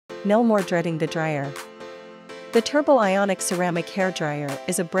no more dreading the dryer. The Turbo Ionic ceramic hairdryer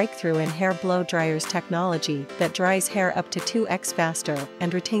is a breakthrough in hair blow dryers technology that dries hair up to 2x faster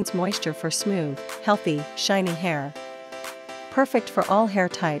and retains moisture for smooth, healthy, shiny hair. Perfect for all hair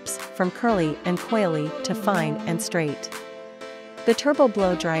types, from curly and coily to fine and straight. The Turbo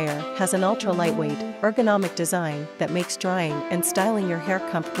Blow Dryer has an ultra-lightweight, ergonomic design that makes drying and styling your hair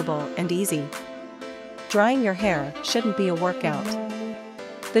comfortable and easy. Drying your hair shouldn't be a workout.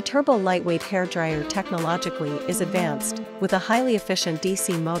 The Turbo Lightweight Hairdryer technologically is advanced, with a highly efficient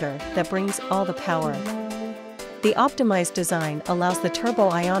DC motor that brings all the power. The optimized design allows the Turbo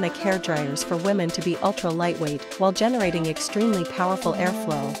Ionic hairdryers for women to be ultra-lightweight while generating extremely powerful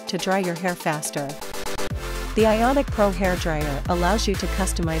airflow to dry your hair faster. The Ionic Pro hairdryer allows you to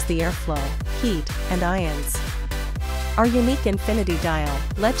customize the airflow, heat, and ions. Our unique infinity dial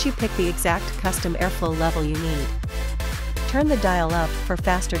lets you pick the exact custom airflow level you need. Turn the dial up for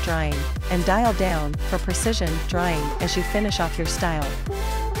faster drying, and dial down for precision drying as you finish off your style.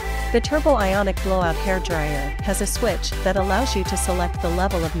 The Turbo Ionic Blowout Hairdryer has a switch that allows you to select the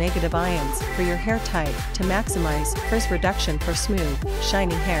level of negative ions for your hair type to maximize frizz reduction for smooth,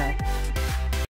 shiny hair.